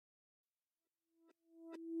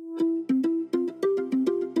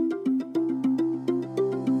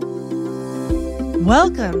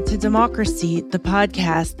Welcome to Democracy, the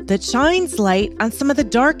podcast that shines light on some of the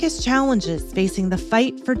darkest challenges facing the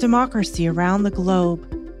fight for democracy around the globe.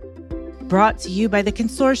 Brought to you by the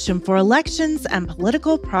Consortium for Elections and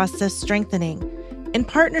Political Process Strengthening, in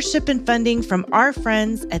partnership and funding from our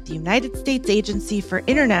friends at the United States Agency for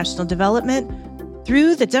International Development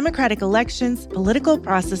through the Democratic Elections Political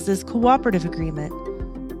Processes Cooperative Agreement.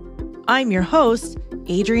 I'm your host,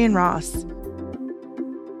 Adrienne Ross.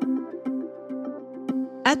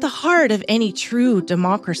 At the heart of any true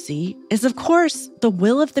democracy is, of course, the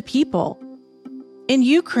will of the people. In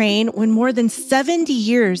Ukraine, when more than 70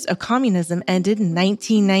 years of communism ended in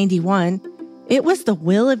 1991, it was the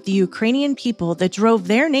will of the Ukrainian people that drove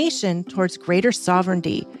their nation towards greater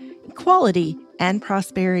sovereignty, equality, and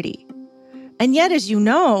prosperity. And yet, as you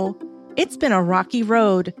know, it's been a rocky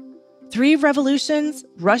road. 3 revolutions,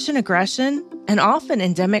 Russian aggression, and often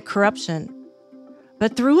endemic corruption.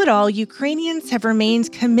 But through it all, Ukrainians have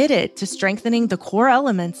remained committed to strengthening the core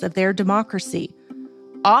elements of their democracy,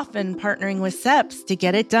 often partnering with CEPS to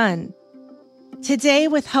get it done. Today,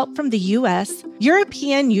 with help from the U.S.,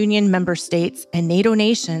 European Union member states, and NATO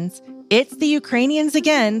nations, it's the Ukrainians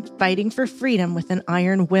again fighting for freedom with an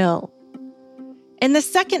iron will. In the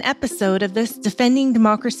second episode of this Defending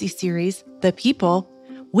Democracy series, The People,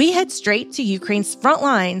 we head straight to Ukraine's front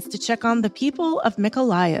lines to check on the people of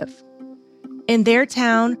Mykolaiv. In their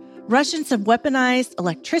town, Russians have weaponized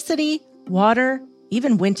electricity, water,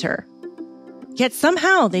 even winter. Yet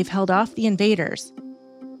somehow they've held off the invaders.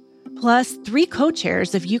 Plus, 3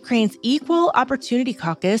 co-chairs of Ukraine's Equal Opportunity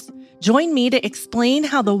Caucus join me to explain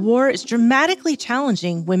how the war is dramatically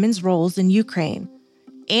challenging women's roles in Ukraine.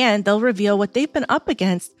 And they'll reveal what they've been up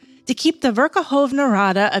against to keep the Verkhovna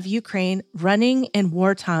Rada of Ukraine running in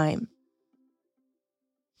wartime.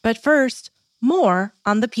 But first, more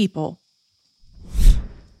on the people.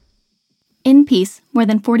 In peace, more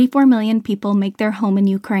than 44 million people make their home in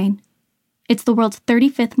Ukraine. It's the world's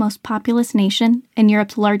 35th most populous nation and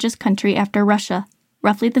Europe's largest country after Russia,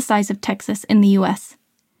 roughly the size of Texas in the U.S.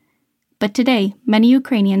 But today, many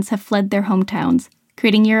Ukrainians have fled their hometowns,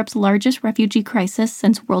 creating Europe's largest refugee crisis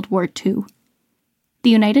since World War II. The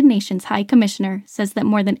United Nations High Commissioner says that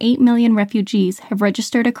more than 8 million refugees have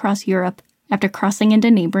registered across Europe after crossing into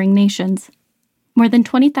neighboring nations. More than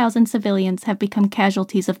 20,000 civilians have become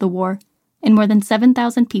casualties of the war, and more than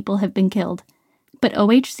 7,000 people have been killed. But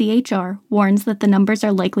OHCHR warns that the numbers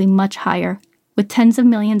are likely much higher, with tens of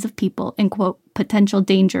millions of people in, quote, potential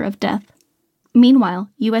danger of death. Meanwhile,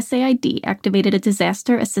 USAID activated a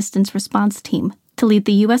disaster assistance response team to lead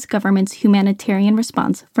the U.S. government's humanitarian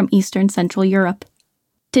response from Eastern Central Europe.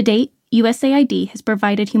 To date, USAID has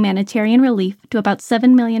provided humanitarian relief to about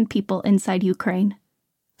 7 million people inside Ukraine.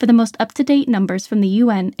 For the most up-to-date numbers from the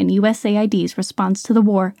UN and USAID's response to the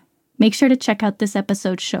war, make sure to check out this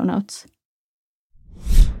episode's show notes.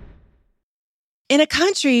 In a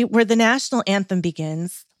country where the national anthem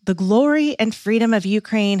begins, the glory and freedom of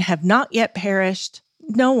Ukraine have not yet perished,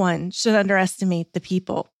 no one should underestimate the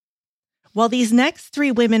people. While these next 3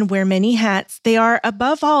 women wear many hats, they are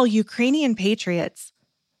above all Ukrainian patriots.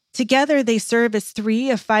 Together, they serve as 3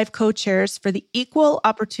 of 5 co-chairs for the Equal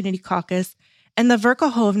Opportunity Caucus and the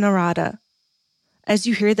Verkhovna Rada. As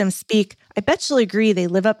you hear them speak, I bet you'll agree they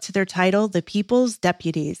live up to their title, the People's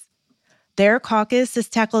Deputies. Their caucus has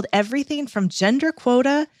tackled everything from gender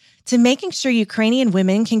quota to making sure Ukrainian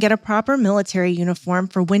women can get a proper military uniform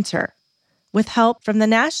for winter. With help from the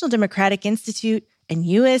National Democratic Institute and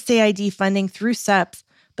USAID funding through CEPS,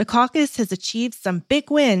 the caucus has achieved some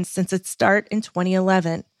big wins since its start in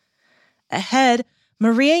 2011. Ahead,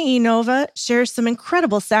 Maria Ionova shares some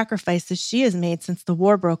incredible sacrifices she has made since the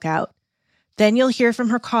war broke out. Then you'll hear from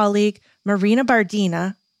her colleague, Marina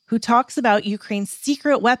Bardina, who talks about Ukraine's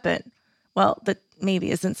secret weapon. Well, that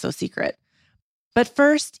maybe isn't so secret. But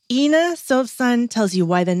first, Ina Sovsun tells you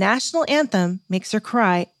why the national anthem makes her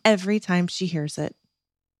cry every time she hears it.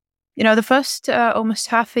 You know, the first almost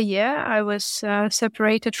half a year, I was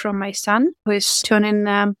separated from my son, who is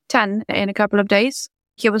turning 10 in a couple of days.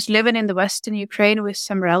 He was living in the Western Ukraine with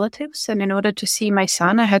some relatives, and in order to see my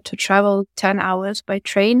son, I had to travel 10 hours by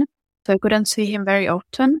train. So I couldn't see him very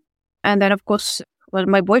often. And then, of course,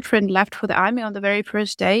 my boyfriend left for the army on the very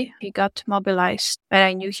first day. He got mobilized, and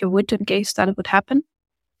I knew he would in case that would happen.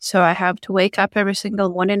 So I have to wake up every single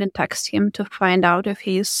morning and text him to find out if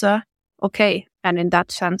he's okay. And in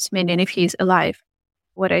that sense, meaning if he's alive.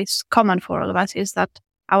 What is common for all of us is that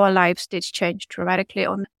our lives did change dramatically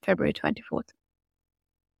on February 24th.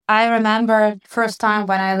 I remember first time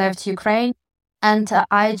when I left Ukraine, and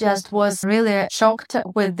I just was really shocked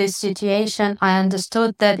with this situation. I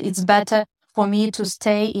understood that it's better for me to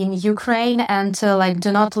stay in Ukraine and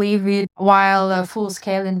do not leave it while a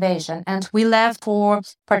full-scale invasion. And we left for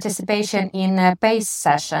participation in a PACE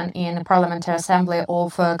session in Parliamentary Assembly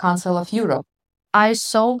of Council of Europe. I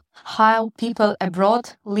saw how people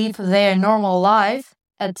abroad live their normal life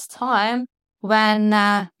at the time when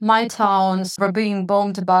my towns were being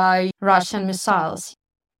bombed by Russian missiles.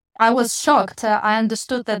 I was shocked. I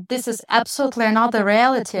understood that this is absolutely another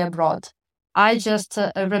reality abroad. I just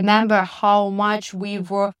remember how much we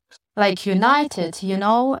were united,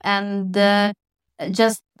 and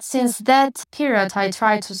just since that period, I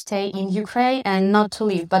tried to stay in Ukraine and not to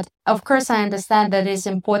leave. But of course, I understand that it's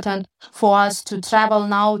important for us to travel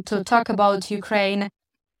now to talk about Ukraine.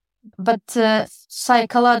 But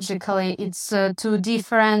psychologically, it's too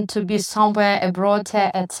different to be somewhere abroad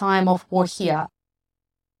at time of war here.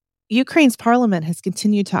 Ukraine's parliament has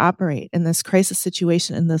continued to operate in this crisis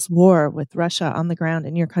situation, in this war with Russia on the ground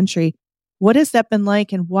in your country. What has that been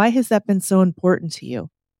like, and why has that been so important to you?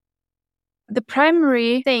 The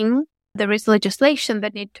primary thing, there is legislation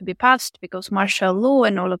that needs to be passed because martial law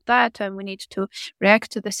and all of that, and we need to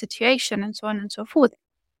react to the situation and so on and so forth.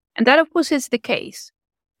 And that, of course, is the case.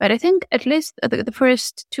 But I think at least the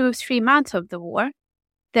first 2 or 3 months of the war,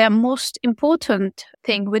 the most important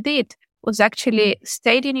thing we did was actually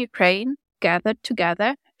stayed in Ukraine, gathered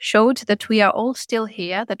together, showed that we are all still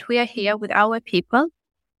here, that we are here with our people,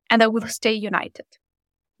 and that we'll stay united.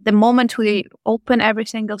 The moment we open every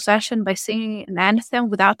single session by singing an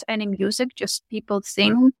anthem without any music, just people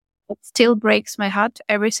sing, it still breaks my heart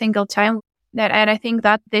every single time. And I think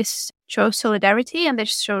that this shows solidarity and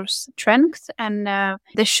this shows strength, and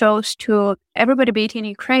this shows to everybody, be it in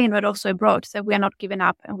Ukraine but also abroad, that we are not giving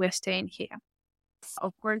up and we're staying here.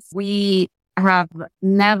 Of course, we have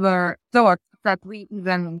never thought that we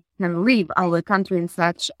even can leave our country in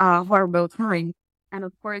such a horrible time. And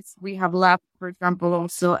of course, we have left, for example,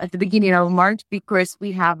 also at the beginning of March, because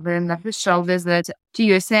we have an official visit to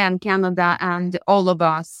USA and Canada, and all of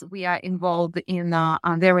us, we are involved in a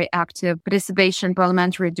very active participation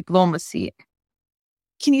parliamentary diplomacy.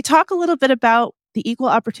 Can you talk a little bit about the Equal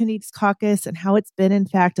Opportunities Caucus and how it's been, in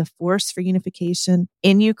fact, a force for unification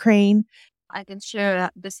in Ukraine? I can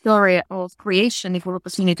share the story of creation Equal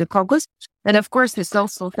Opportunity Caucus. And of course, it's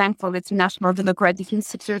also thankful it's National Democratic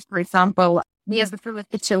Institute, for example. We as the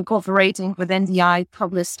Philippine cooperating with NDI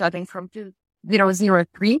published starting from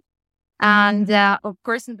 2003. And of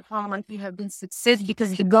course, in the parliament, we have been successful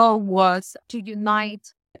because the goal was to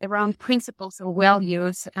unite around principles and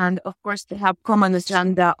values, and of course, to have common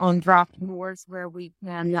agenda on draft laws where we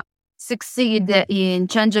can succeed in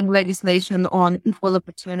changing legislation on equal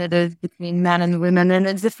opportunities between men and women in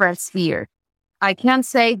a different sphere. I can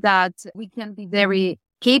say that we can be very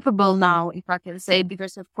capable now, if I can say,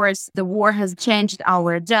 because of course the war has changed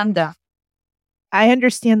our agenda. I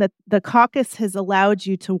understand that the caucus has allowed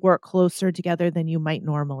you to work closer together than you might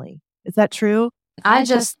normally. Is that true? I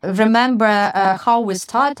just remember how we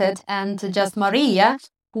started, and just Maria,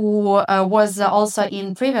 who was also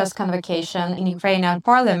in previous convocation in Ukrainian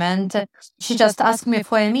parliament, she just asked me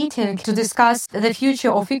for a meeting to discuss the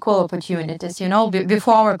future of equal opportunities,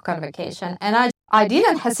 before our convocation. And I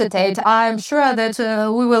didn't hesitate. I'm sure that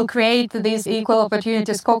we will create this Equal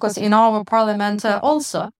Opportunities Caucus in our parliament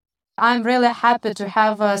also. I'm really happy to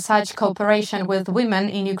have such cooperation with women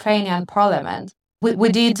in Ukrainian parliament. We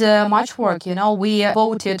did much work, we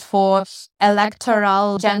voted for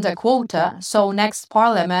electoral gender quota. So next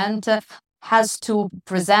parliament has to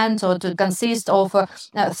present or to consist of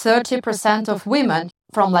 30% of women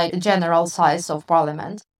from general size of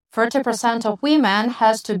parliament. 30% of women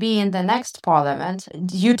has to be in the next parliament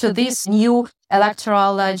due to this new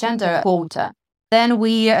electoral gender quota. Then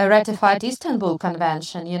we ratified Istanbul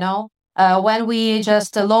Convention, when we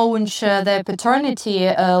just launched the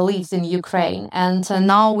paternity leaves in Ukraine, and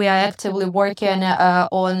now we are actively working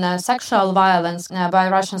on sexual violence by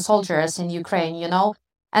Russian soldiers in Ukraine,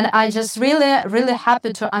 And I just really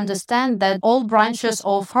happy to understand that all branches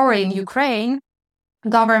of power in Ukraine,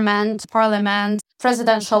 government, parliament,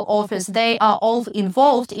 presidential office, they are all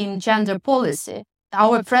involved in gender policy.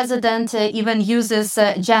 Our president even uses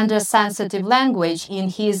gender-sensitive language in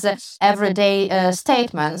his everyday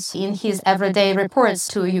statements, in his everyday reports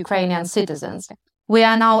to Ukrainian citizens. We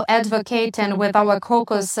are now advocating with our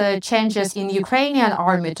caucus changes in Ukrainian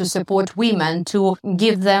army to support women, to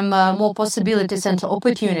give them more possibilities and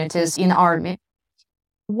opportunities in army.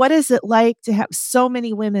 What is it like to have so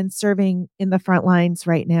many women serving in the front lines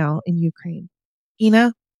right now in Ukraine?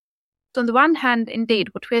 Ina? On the one hand, indeed,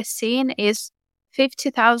 what we're seeing is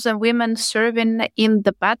 50,000 women serving in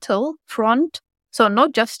the battle front So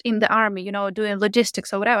not just in the army, doing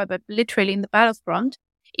logistics or whatever, but literally in the battlefront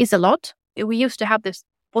is a lot. We used to have this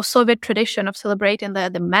post-Soviet tradition of celebrating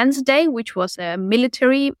the Men's Day, which was a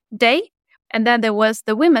military day. And then there was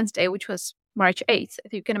the Women's Day, which was March 8th,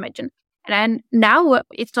 if you can imagine. And now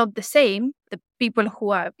it's not the same, the people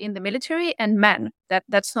who are in the military and men,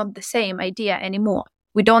 that's not the same idea anymore.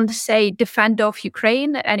 We don't say defender of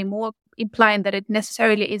Ukraine anymore, implying that it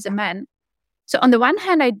necessarily is a man. So on the one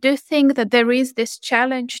hand, I do think that there is this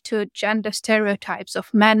challenge to gender stereotypes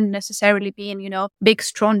of men necessarily being, big,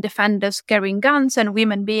 strong defenders carrying guns and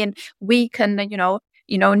women being weak and,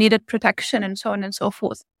 needed protection and so on and so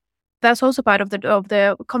forth. That's also part of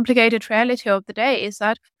the complicated reality of the day is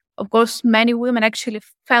that, of course, many women actually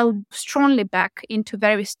fell strongly back into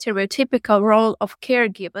very stereotypical role of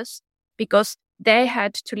caregivers because they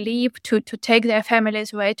had to leave to take their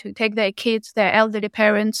families away, to take their kids, their elderly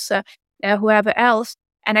parents, whoever else,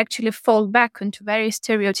 and actually fall back into very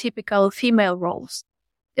stereotypical female roles.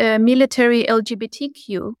 Military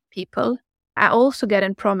LGBTQ people are also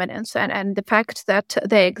getting prominence, and the fact that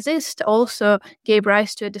they exist also gave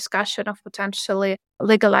rise to a discussion of potentially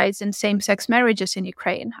legalizing same-sex marriages in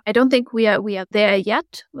Ukraine. I don't think we are there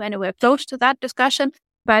yet, anywhere close to that discussion,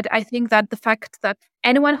 but I think that the fact that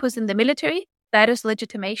anyone who's in the military, that is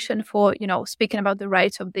legitimation for, speaking about the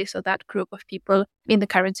rights of this or that group of people in the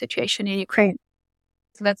current situation in Ukraine.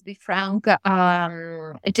 Let's be frank,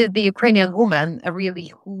 it is the Ukrainian woman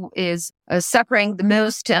really who is suffering the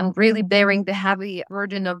most and really bearing the heavy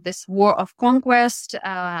burden of this war of conquest,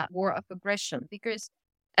 war of aggression. Because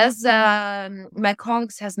as my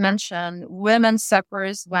colleagues has mentioned, women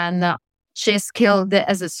suffers when she is killed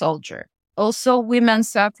as a soldier. Also, women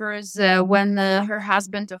suffers when her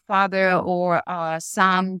husband or father or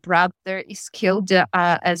son, brother is killed,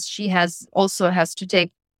 as she has to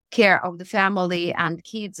take care of the family and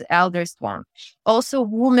kids, eldest one. Also,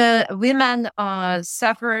 women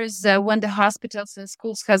suffers when the hospitals and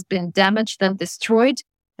schools has been damaged and destroyed,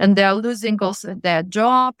 and they are losing also their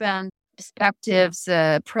job and perspectives,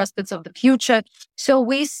 prospects of the future. So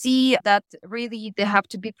we see that really they have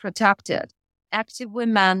to be protected. Active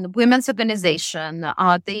women's organization,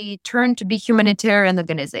 they turn to be humanitarian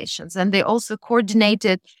organizations, and they also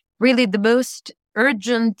coordinated really the most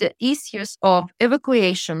urgent issues of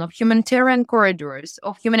evacuation, of humanitarian corridors,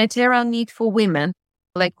 of humanitarian need for women,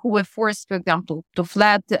 like who were forced, for example, to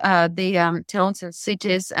flee the towns and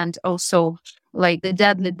cities, and also like the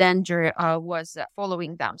deadly danger was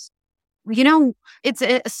following them. It's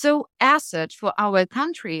so asset for our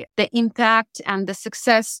country, the impact and the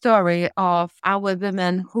success story of our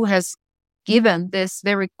women who has given this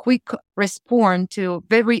very quick response to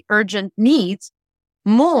very urgent needs,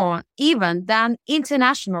 more even than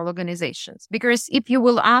international organizations. Because if you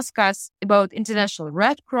will ask us about International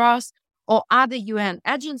Red Cross or other UN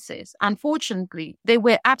agencies, unfortunately, they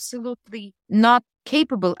were absolutely not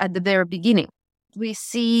capable at the very beginning. We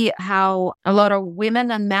see how a lot of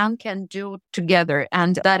women and men can do together.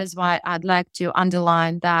 And that is why I'd like to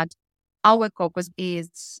underline that our caucus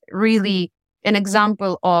is really an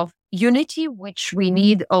example of unity, which we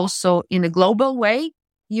need also in a global way,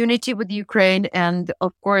 unity with Ukraine. And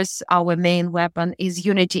of course, our main weapon is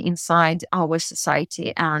unity inside our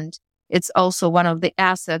society. And it's also one of the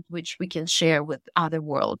assets which we can share with other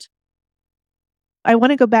world. I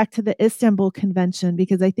want to go back to the Istanbul Convention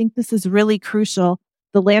because I think this is really crucial.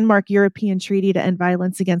 The landmark European Treaty to End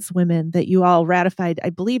Violence Against Women that you all ratified,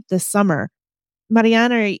 I believe, this summer.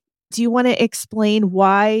 Mariana, do you want to explain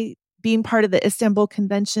why being part of the Istanbul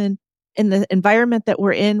Convention in the environment that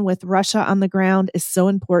we're in with Russia on the ground is so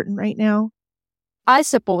important right now? I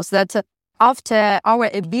suppose that after our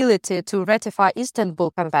ability to ratify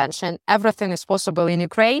Istanbul Convention, everything is possible in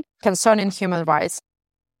Ukraine concerning human rights.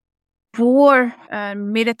 War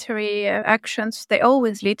and military actions, they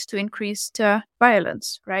always lead to increased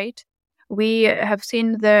violence, right? We have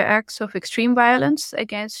seen the acts of extreme violence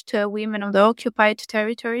against women on the occupied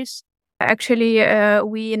territories. Actually,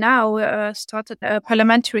 we now started a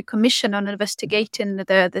parliamentary commission on investigating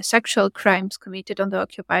the sexual crimes committed on the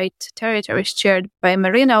occupied territories, chaired by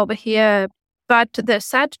Marina over here. But the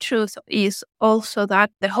sad truth is also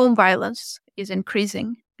that the home violence is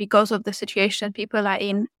increasing because of the situation people are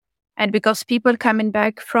in. And because people coming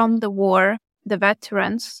back from the war, the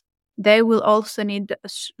veterans, they will also need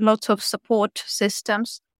lots of support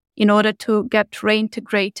systems in order to get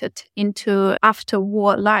reintegrated into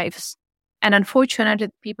after-war lives. And unfortunately,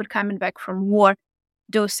 people coming back from war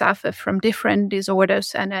do suffer from different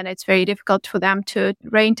disorders, and then it's very difficult for them to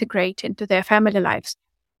reintegrate into their family lives.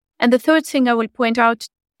 And the third thing I will point out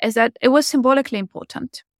is that it was symbolically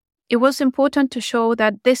important. it was important to show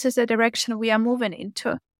that this is the direction we are moving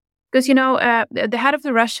into. Because, the head of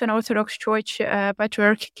the Russian Orthodox Church,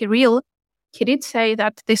 Patriarch Kirill, he did say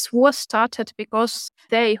that this war started because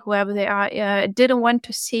they, whoever they are, didn't want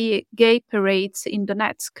to see gay parades in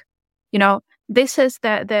Donetsk. This is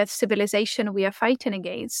the civilization we are fighting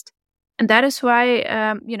against. And that is why,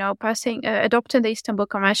 adopting the Istanbul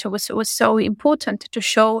Convention was so important to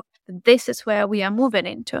show that this is where we are moving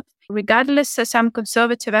into. Regardless of some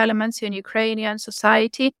conservative elements in Ukrainian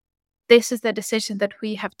society, this is the decision that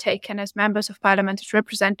we have taken as members of parliament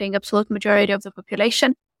representing absolute majority of the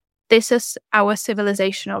population. This is our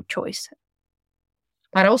civilizational choice.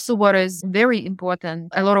 But also what is very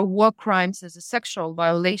important, a lot of war crimes is a sexual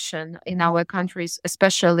violation in our countries,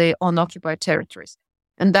 especially on occupied territories.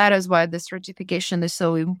 And that is why this ratification is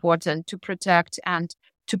so important, to protect and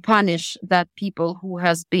to punish that people who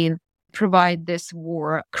has been provide this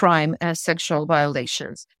war crime as sexual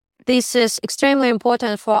violations. This is extremely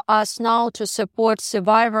important for us now to support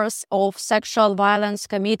survivors of sexual violence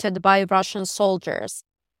committed by Russian soldiers.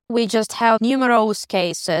 We just have numerous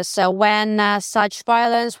cases when such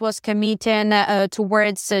violence was committed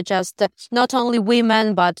towards just not only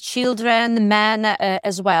women, but children, men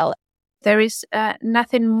as well. There is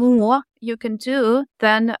nothing more you can do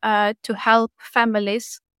than to help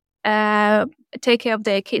families take care of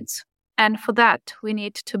their kids. And for that, we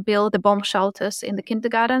need to build the bomb shelters in the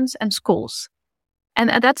kindergartens and schools. And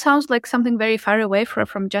that sounds like something very far away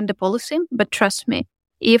from gender policy, but trust me,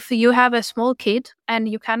 if you have a small kid and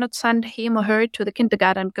you cannot send him or her to the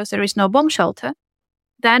kindergarten because there is no bomb shelter,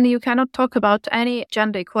 then you cannot talk about any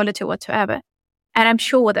gender equality whatsoever. And I'm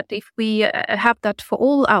sure that if we have that for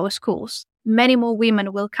all our schools, many more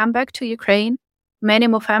women will come back to Ukraine. Many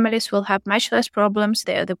more families will have much less problems.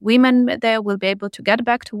 The women there will be able to get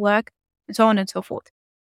back to work, and so on and so forth.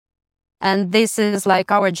 And this is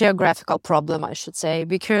like our geographical problem, I should say,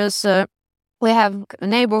 because we have a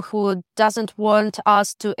neighbor who doesn't want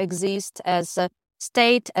us to exist as a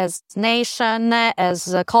state, as nation,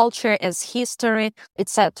 as a culture, as history,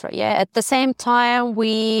 etc. Yeah. At the same time,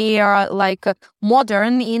 we are like a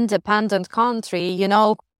modern, independent country.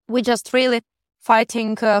 We just really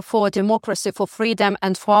fighting for democracy, for freedom,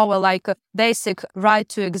 and for our basic right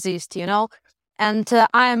to exist. And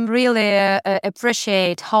I really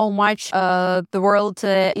appreciate how much the world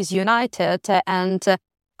is united, and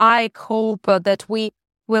I hope that we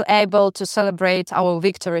will able to celebrate our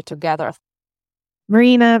victory together.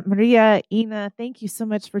 Marina, Maria, Ina, thank you so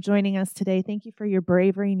much for joining us today. Thank you for your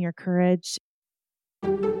bravery and your courage.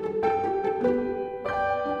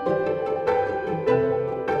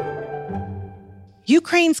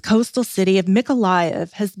 Ukraine's coastal city of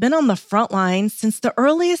Mykolaiv has been on the front lines since the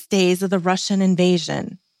earliest days of the Russian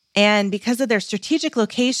invasion. And because of their strategic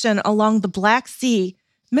location along the Black Sea,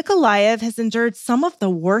 Mykolaiv has endured some of the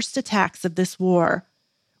worst attacks of this war,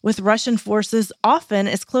 with Russian forces often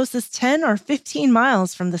as close as 10 or 15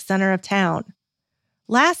 miles from the center of town.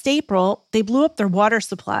 Last April, they blew up their water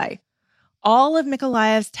supply. All of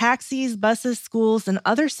Mykolaiv's taxis, buses, schools, and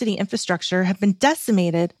other city infrastructure have been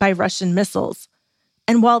decimated by Russian missiles.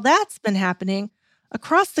 And while that's been happening,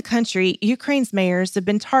 across the country, Ukraine's mayors have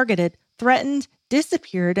been targeted, threatened,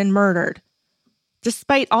 disappeared, and murdered.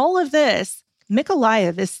 Despite all of this,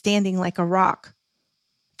 Mykolaiv is standing like a rock.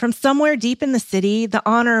 From somewhere deep in the city, the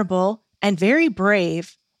honorable and very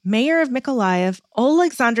brave mayor of Mykolaiv,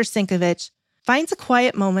 Oleksandr Sinkovich, finds a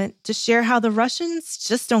quiet moment to share how the Russians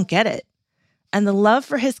just don't get it. And the love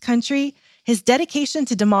for his country, his dedication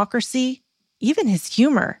to democracy, even his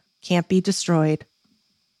humor can't be destroyed.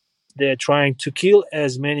 They're trying to kill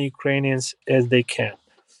as many Ukrainians as they can.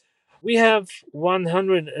 We have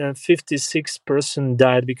 156 persons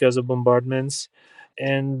died because of bombardments,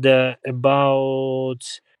 and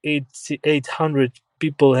about 800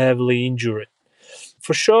 people heavily injured.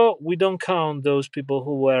 For sure, we don't count those people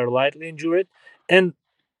who were lightly injured, and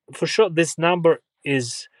for sure, this number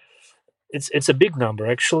is it's a big number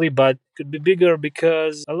actually, but could be bigger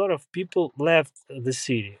because a lot of people left the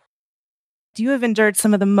city. You have endured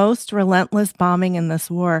some of the most relentless bombing in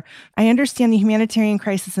this war. I understand the humanitarian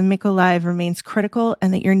crisis in Mykolaiv remains critical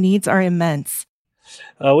and that your needs are immense.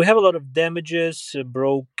 We have a lot of damages,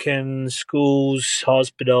 broken schools,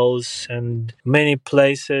 hospitals, and many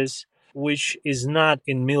places, which is not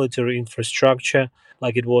in military infrastructure,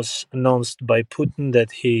 like it was announced by Putin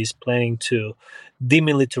that he is planning to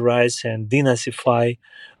demilitarize and denazify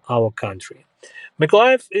our country.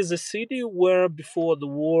 Mykolaiv is a city where before the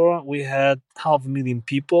war we had 500,000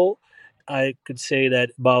 people. I could say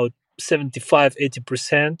that about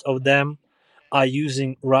 75-80% of them are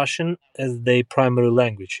using Russian as their primary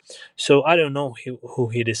language. So I don't know who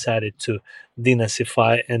he decided to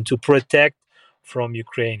denazify and to protect from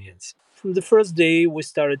Ukrainians. From the first day, we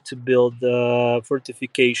started to build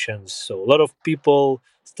fortifications. So a lot of people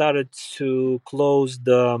started to close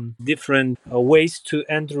the different ways to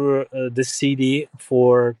enter the city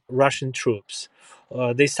for Russian troops.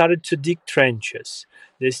 They started to dig trenches.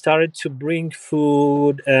 They started to bring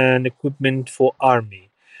food and equipment for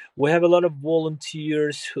army. We have a lot of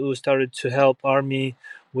volunteers who started to help army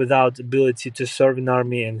without ability to serve in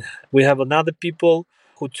army, and we have another people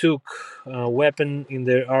who took weapon in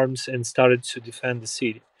their arms and started to defend the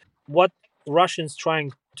city. What Russians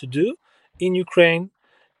trying to do in Ukraine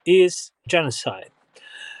is genocide.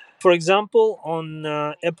 For example, on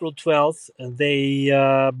April 12th, they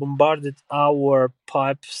bombarded our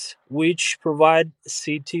pipes, which provided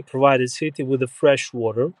city with the fresh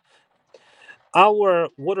water. Our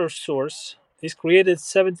water source is created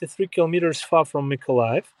 73 kilometers far from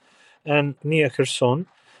Mykolaiv and near Kherson.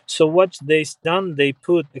 So what they done, they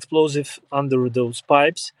put explosive under those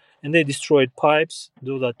pipes and they destroyed pipes.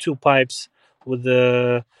 Those are two pipes with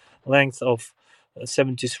the length of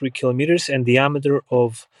 73 kilometers and diameter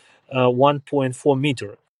of 1.4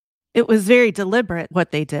 meter. It was very deliberate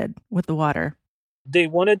what they did with the water. They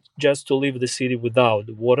wanted just to leave the city without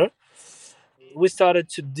water. We started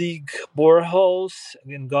to dig boreholes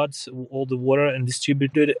and got all the water and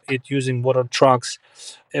distributed it using water trucks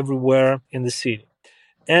everywhere in the city.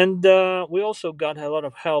 And we also got a lot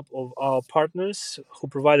of help of our partners who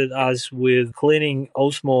provided us with cleaning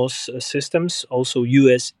osmosis systems. Also,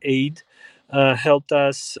 US aid helped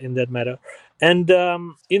us in that matter. And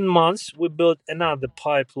in months, we built another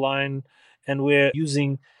pipeline, and we're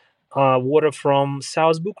using water from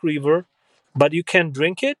South Book River, but you can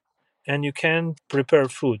drink it and you can prepare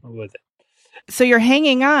food with it. So you're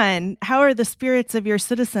hanging on. How are the spirits of your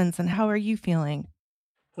citizens and how are you feeling?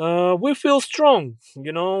 We feel strong,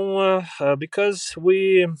 because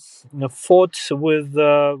we fought with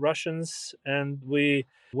Russians and we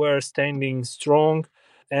were standing strong,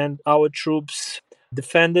 and our troops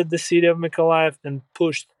defended the city of Mykolaiv and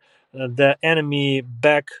pushed the enemy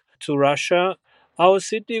back to Russia. Our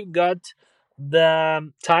city got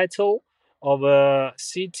the title of a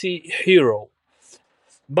city hero.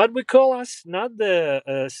 But we call us not the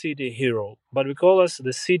city hero, but we call us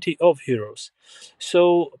the city of heroes.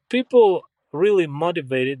 So people really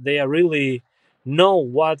motivated. They are really know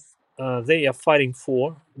what they are fighting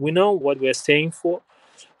for. We know what we are staying for.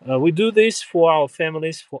 We do this for our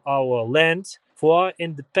families, for our land, for our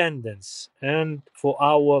independence, and for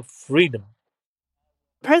our freedom.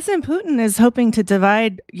 President Putin is hoping to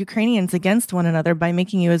divide Ukrainians against one another by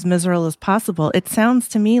making you as miserable as possible. It sounds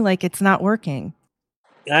to me like it's not working.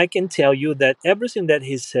 I can tell you that everything that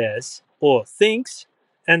he says or thinks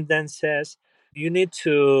and then says, you need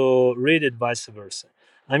to read it vice versa.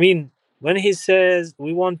 I mean, when he says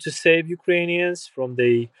we want to save Ukrainians from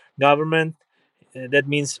the government, that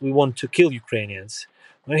means we want to kill Ukrainians.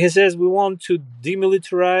 When he says we want to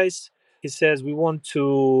demilitarize, he says we want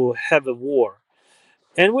to have a war.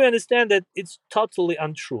 And we understand that it's totally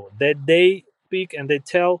untrue, that they speak and they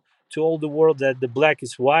tell to all the world that the black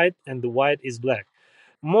is white and the white is black.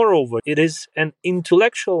 Moreover, it is an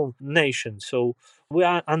intellectual nation, so we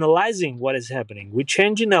are analyzing what is happening. We're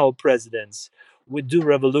changing our presidents. We do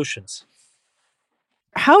revolutions.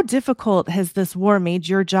 How difficult has this war made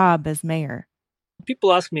your job as mayor?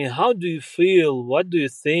 People ask me, how do you feel? What do you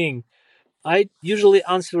think? I usually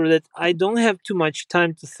answer that I don't have too much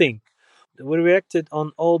time to think. We reacted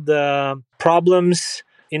on all the problems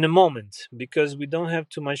in a moment because we don't have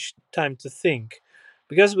too much time to think.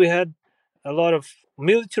 Because we had a lot of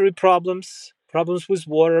military problems, problems with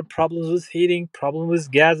water, problems with heating, problems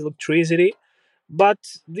with gas, electricity. But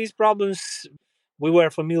these problems we were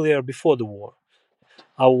familiar before the war.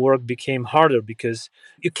 Our work became harder because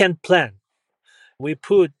you can't plan. We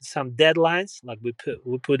put some deadlines, like we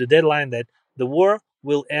put a deadline that the war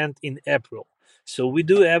will end in April. So we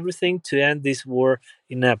do everything to end this war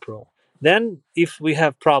in April. Then, if we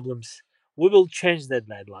have problems, we will change that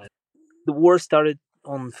deadline. The war started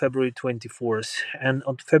on February 24th, and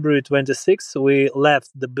on February 26th, we left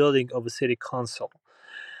the building of the city council.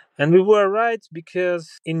 And we were right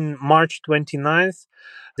because in March 29th,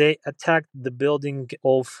 they attacked the building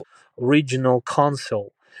of regional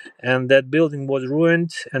council. And that building was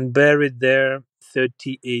ruined and buried there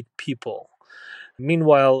 38 people.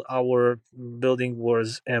 Meanwhile, our building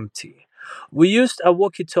was empty. We used a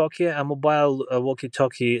walkie-talkie, a mobile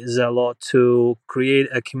walkie-talkie Zelo, to create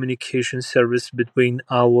a communication service between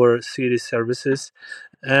our city services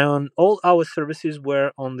And all our services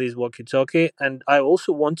were on this walkie-talkie, and I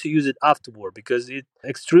also want to use it afterward because it's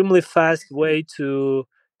extremely fast way to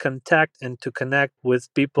contact and to connect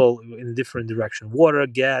with people in different direction: water,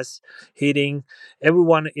 gas, heating.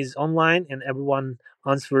 Everyone is online and everyone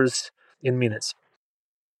answers in minutes.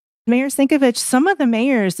 Mayor Stankovich, some of the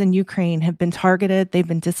mayors in Ukraine have been targeted, they've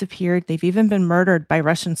been disappeared, they've even been murdered by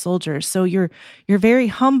Russian soldiers. So you're very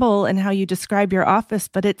humble in how you describe your office,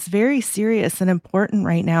 but it's very serious and important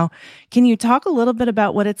right now. Can you talk a little bit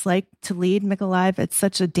about what it's like to lead Mykolaiv at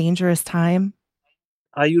such a dangerous time?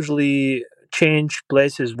 I usually change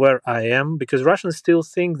places where I am because Russians still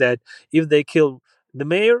think that if they kill the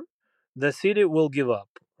mayor, the city will give up.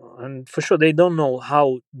 And for sure, they don't know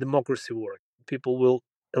how democracy works. People will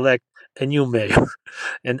elect a new mayor.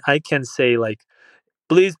 And I can say, like,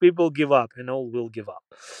 please, people, give up, and all will give up.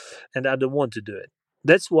 And I don't want to do it.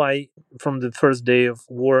 That's why, from the first day of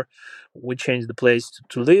war, we changed the place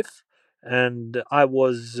to live. And I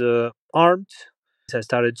was armed. I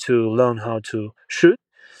started to learn how to shoot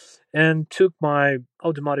and took my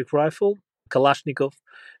automatic rifle, Kalashnikov.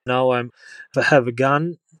 Now I have a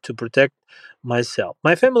gun to protect myself.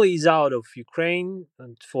 My family is out of Ukraine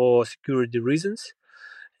and for security reasons,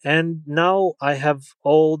 and now I have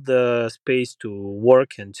all the space to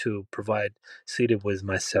work and to provide city with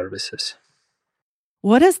my services.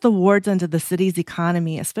 What has the war done to the city's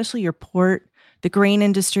economy, especially your port, the grain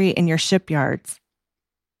industry, and your shipyards?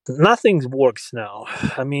 Nothing works now.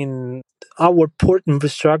 I mean, our port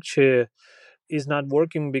infrastructure is not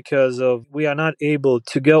working because of we are not able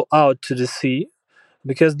to go out to the sea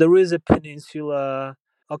because there is a peninsula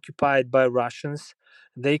occupied by Russians.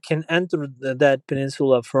 They can enter that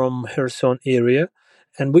peninsula from Kherson area,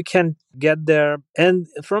 and we can get there. And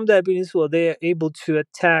from that peninsula, they are able to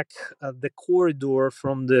attack the corridor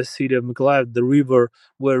from the city of Mykolaiv, the river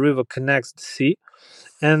where river connects the sea.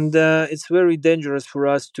 And it's very dangerous for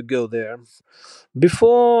us to go there.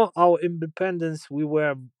 Before our independence, we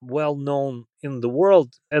were well known in the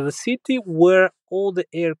world as a city where all the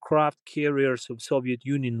aircraft carriers of Soviet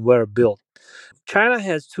Union were built. China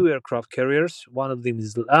has two aircraft carriers. One of them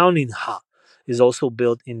is Liaoning-Ha, is also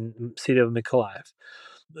built in city of Mykolaiv.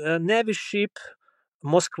 A Navy ship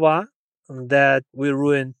Moskva that we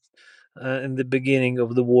ruined in the beginning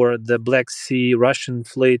of the war, the Black Sea Russian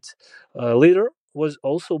fleet leader, was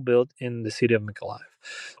also built in the city of Mykolaiv.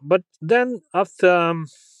 But then, after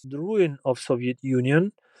the ruin of Soviet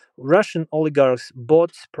Union, Russian oligarchs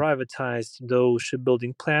bought, privatized those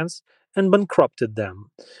shipbuilding plants and bankrupted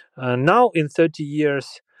them. Now, in 30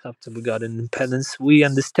 years after we got independence, we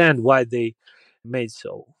understand why they made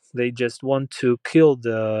so. They just want to kill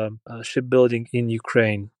the shipbuilding in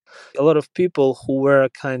Ukraine. A lot of people who were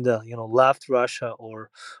kind of, loved Russia or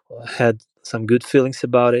had some good feelings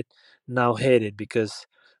about it now hate it because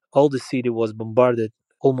all the city was bombarded.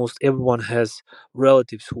 Almost everyone has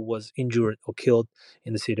relatives who was injured or killed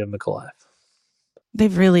in the city of Mykolaiv.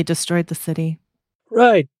 They've really destroyed the city.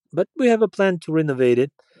 Right, but we have a plan to renovate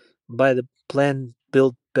it by the plan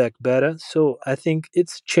Build Back Better. So I think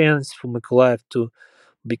it's a chance for Mykolaiv to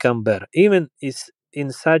become better, even is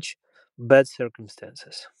in such bad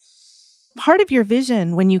circumstances. Part of your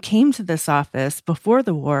vision when you came to this office before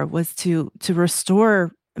the war was to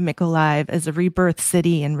restore Mykolaiv as a rebirth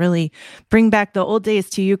city and really bring back the old days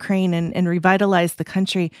to Ukraine and revitalize the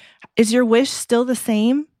country. Is your wish still the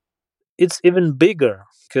same? It's even bigger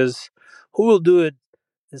because who will do it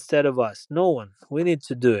instead of us? No one. We need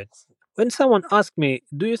to do it. When someone asks me,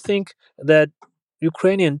 do you think that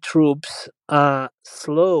Ukrainian troops are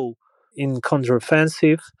slow in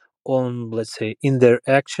counteroffensive on, let's say, in their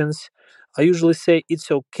actions? I usually say it's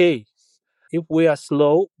okay if we are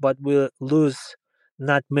slow, but we lose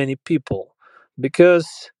not many people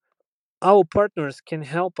because our partners can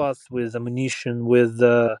help us with ammunition, with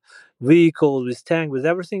vehicles, with tank, with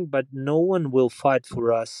everything, but no one will fight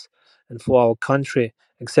for us and for our country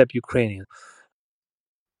except Ukrainians.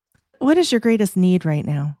 What is your greatest need right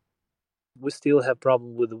now? We still have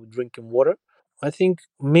problem with drinking water. I think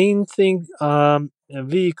main thing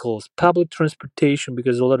vehicles, public transportation,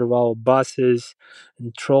 because a lot of our buses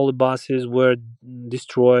and trolley buses were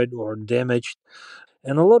destroyed or damaged,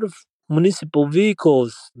 and a lot of municipal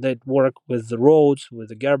vehicles that work with the roads, with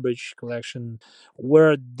the garbage collection,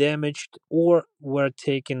 were damaged or were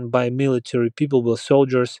taken by military people, with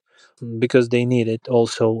soldiers, because they need it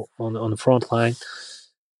also on the front line.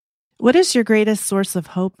 What is your greatest source of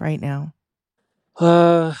hope right now?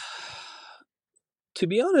 Uh, to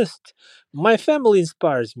be honest, my family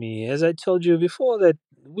inspires me. As I told you before, that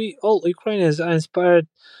we all Ukrainians are inspired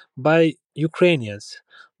by Ukrainians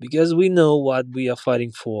because we know what we are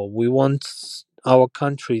fighting for. We want our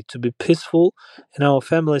country to be peaceful and our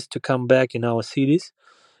families to come back in our cities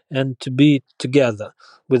and to be together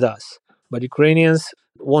with us. But Ukrainians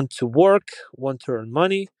want to work, want to earn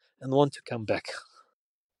money, and want to come back.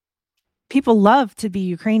 People love to be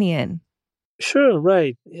Ukrainian. Sure,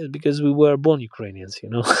 right. Yeah, because we were born Ukrainians,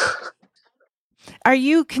 Are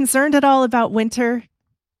you concerned at all about winter?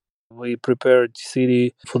 We prepared the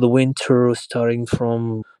city for the winter starting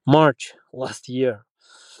from March last year.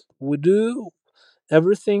 We do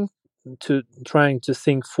everything to trying to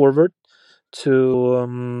think forward,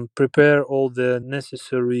 to prepare all the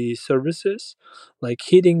necessary services like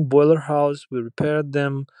heating, boiler house. We repaired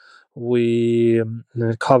them. We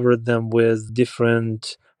covered them with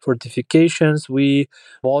different fortifications. We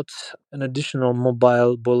bought an additional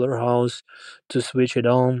mobile boiler house to switch it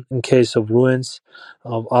on in case of ruins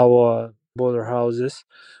of our boiler houses,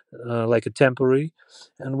 like a temporary.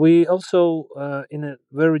 And we also, in a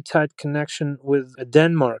very tight connection with a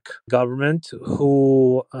Denmark government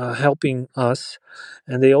who are helping us.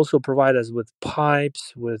 And they also provide us with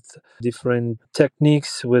pipes, with different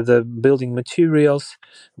techniques, with building materials,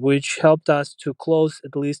 which helped us to close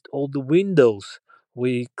at least all the windows.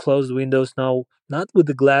 We close windows now, not with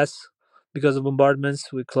the glass because of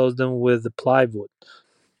bombardments, we close them with the plywood.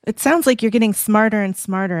 It sounds like you're getting smarter and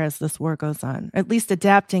smarter as this war goes on, at least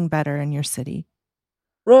adapting better in your city.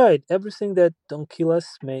 Right. Everything that don't kill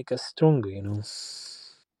us make us stronger,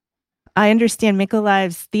 I understand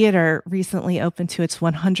Mykolaiev's theater recently opened to its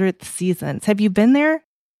 100th season. Have you been there?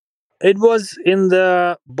 It was in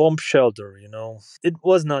the bomb shelter, It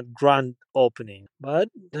was not grand opening, but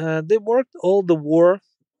they worked all the war.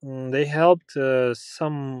 They helped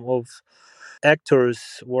some of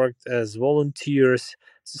actors worked as volunteers.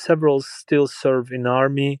 Several still serve in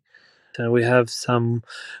army. We have some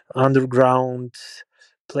underground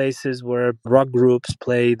places where rock groups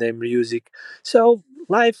play their music. So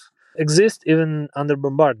life exists even under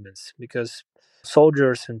bombardments because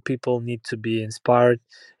soldiers and people need to be inspired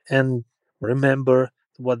and remember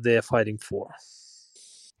what they are fighting for.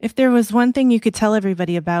 If there was one thing you could tell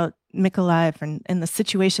everybody about Mykolaiv and the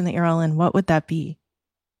situation that you're all in, what would that be?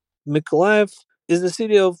 Mykolaiv is a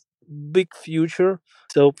city of big future.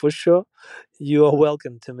 So for sure, you are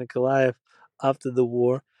welcome to Mykolaiv after the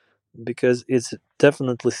war because it's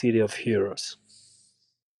definitely a city of heroes.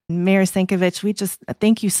 Mayor Sankovich, we just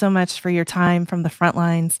thank you so much for your time from the front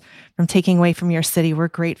lines, from taking away from your city. We're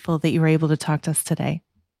grateful that you were able to talk to us today.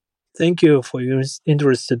 Thank you for your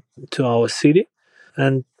interest to our city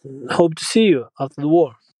and hope to see you after the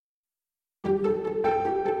war.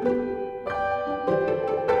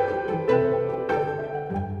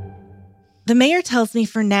 The mayor tells me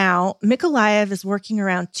for now, Mykolaiv is working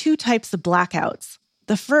around two types of blackouts.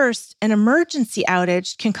 The first, an emergency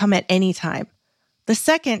outage, can come at any time. The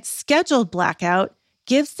second, scheduled blackout,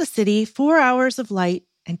 gives the city 4 hours of light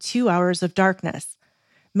and 2 hours of darkness.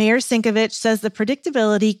 Mayor Sankovich says the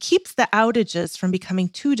predictability keeps the outages from becoming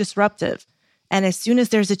too disruptive. And as soon as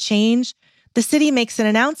there's a change, the city makes an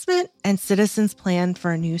announcement and citizens plan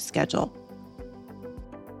for a new schedule.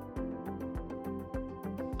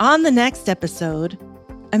 On the next episode,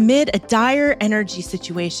 amid a dire energy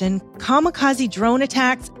situation, kamikaze drone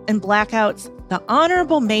attacks, and blackouts, the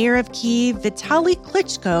honorable mayor of Kyiv, Vitaly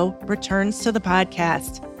Klitschko, returns to the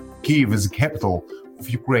podcast. Kyiv is the capital of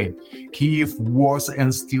Ukraine. Kyiv was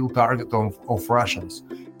and still target of Russians.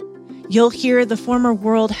 You'll hear the former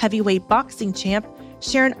world heavyweight boxing champ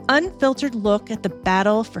share an unfiltered look at the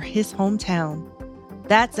battle for his hometown.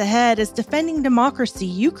 That's ahead as Defending Democracy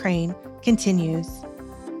Ukraine continues.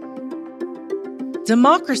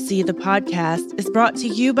 Democracy, the podcast, is brought to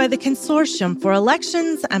you by the Consortium for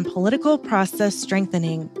Elections and Political Process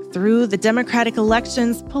Strengthening through the Democratic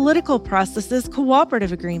Elections Political Processes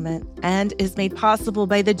Cooperative Agreement and is made possible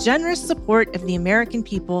by the generous support of the American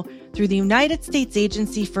people through the United States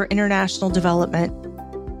Agency for International Development.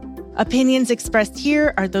 Opinions expressed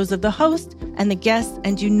here are those of the host and the guests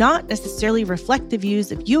and do not necessarily reflect the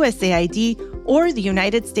views of USAID or the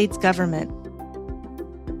United States government.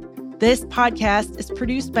 This podcast is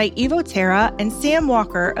produced by Evo Terra and Sam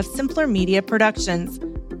Walker of Simpler Media Productions.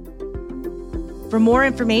 For more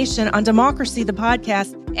information on Democracy, the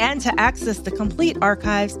podcast, and to access the complete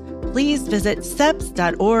archives, please visit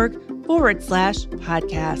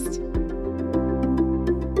ceps.org/podcast.